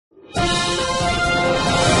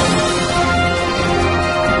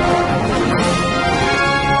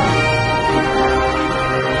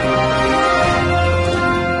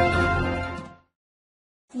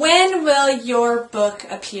will your book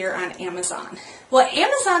appear on Amazon? Well,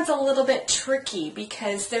 Amazon's a little bit tricky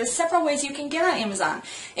because there's several ways you can get on Amazon.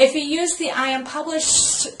 If you use the I Am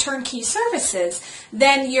Published turnkey services,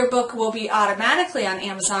 then your book will be automatically on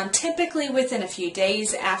Amazon, typically within a few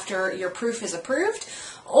days after your proof is approved,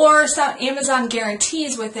 or some Amazon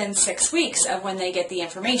guarantees within 6 weeks of when they get the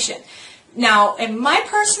information. Now, in my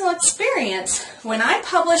personal experience, when I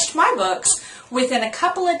published my books, within a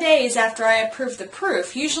couple of days after I approved the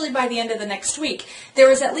proof, usually by the end of the next week, there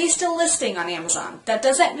was at least a listing on Amazon. That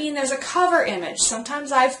doesn't mean there's a cover image.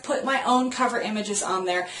 Sometimes I've put my own cover images on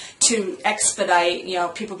there to expedite,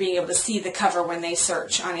 people being able to see the cover when they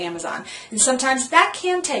search on Amazon. And sometimes that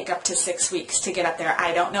can take up to 6 weeks to get up there.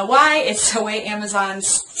 I don't know why. It's the way Amazon's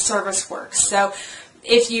service works. So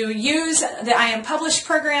if you use the I Am Published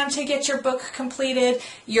program to get your book completed,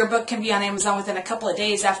 your book can be on Amazon within a couple of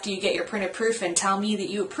days after you get your printed proof and tell me that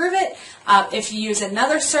you approve it. If you use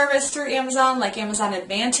another service through Amazon, like Amazon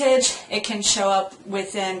Advantage, it can show up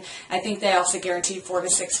within, I think they also guarantee 4 to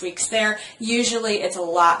 6 weeks there. Usually it's a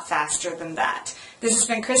lot faster than that. This has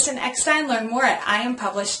been Kristen Eckstein. Learn more at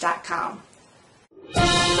IamPublished.com.